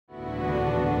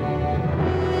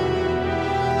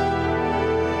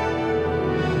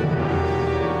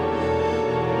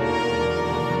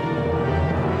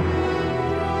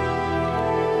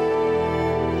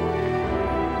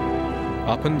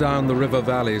Up and down the river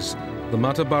valleys, the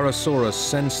Matabarosaurus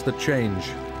sense the change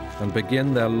and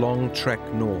begin their long trek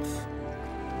north.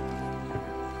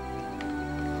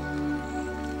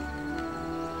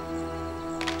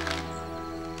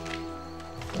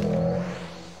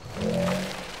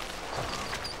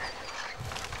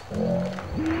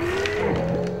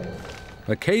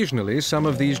 Occasionally, some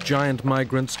of these giant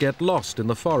migrants get lost in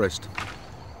the forest.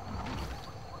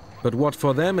 But what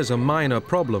for them is a minor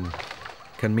problem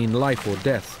can mean life or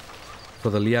death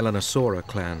for the Lielanosaura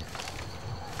clan.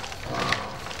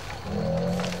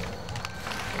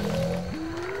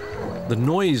 The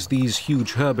noise these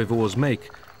huge herbivores make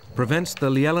prevents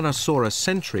the Lielanosaurus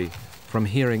sentry from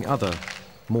hearing other,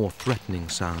 more threatening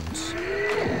sounds.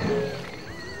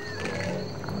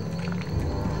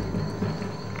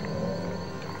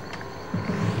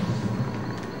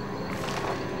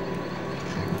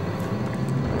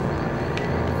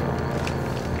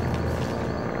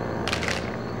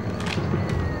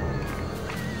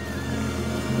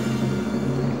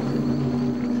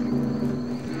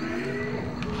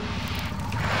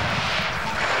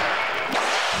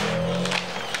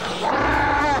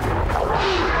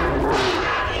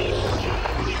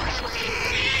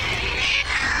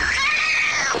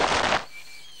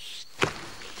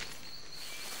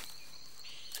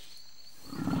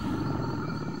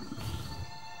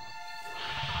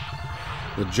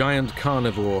 The giant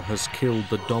carnivore has killed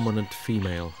the dominant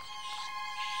female.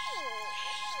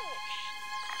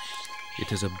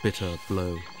 It is a bitter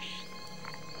blow.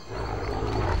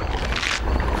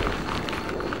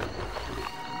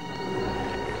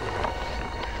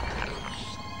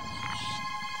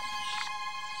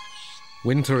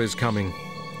 Winter is coming,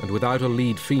 and without a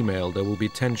lead female, there will be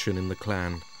tension in the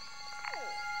clan.